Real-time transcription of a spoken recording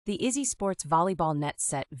The IZZYSPORTS Volleyball Net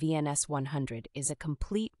Set VNS-100 is a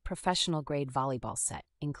complete professional-grade volleyball set,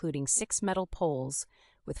 including 6 metal poles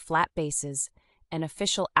with flat bases, an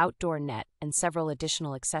official outdoor net, and several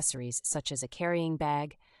additional accessories such as a carrying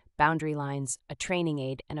bag, boundary lines, a training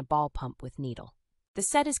aid, and a ball pump with needle. The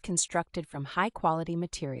set is constructed from high-quality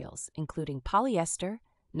materials, including polyester,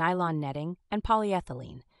 nylon netting, and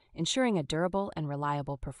polyethylene, ensuring a durable and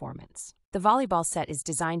reliable performance. The volleyball set is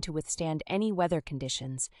designed to withstand any weather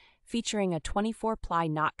conditions, featuring a 24-ply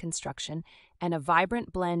knot construction and a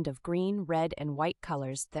vibrant blend of green, red, and white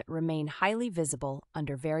colors that remain highly visible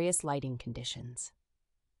under various lighting conditions.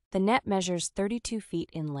 The net measures 32 feet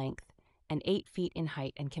in length and 8 feet in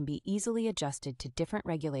height and can be easily adjusted to different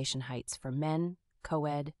regulation heights for men,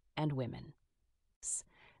 coed, and women.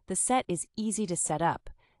 The set is easy to set up,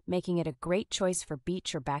 making it a great choice for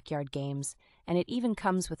beach or backyard games, and it even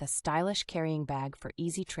comes with a stylish carrying bag for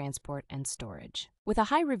easy transport and storage. With a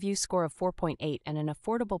high review score of 4.8 and an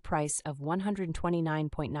affordable price of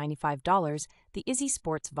 $129.95, the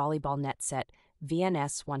IZZYSPORTS Volleyball Net Set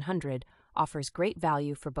VNS-100 offers great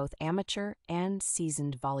value for both amateur and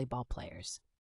seasoned volleyball players.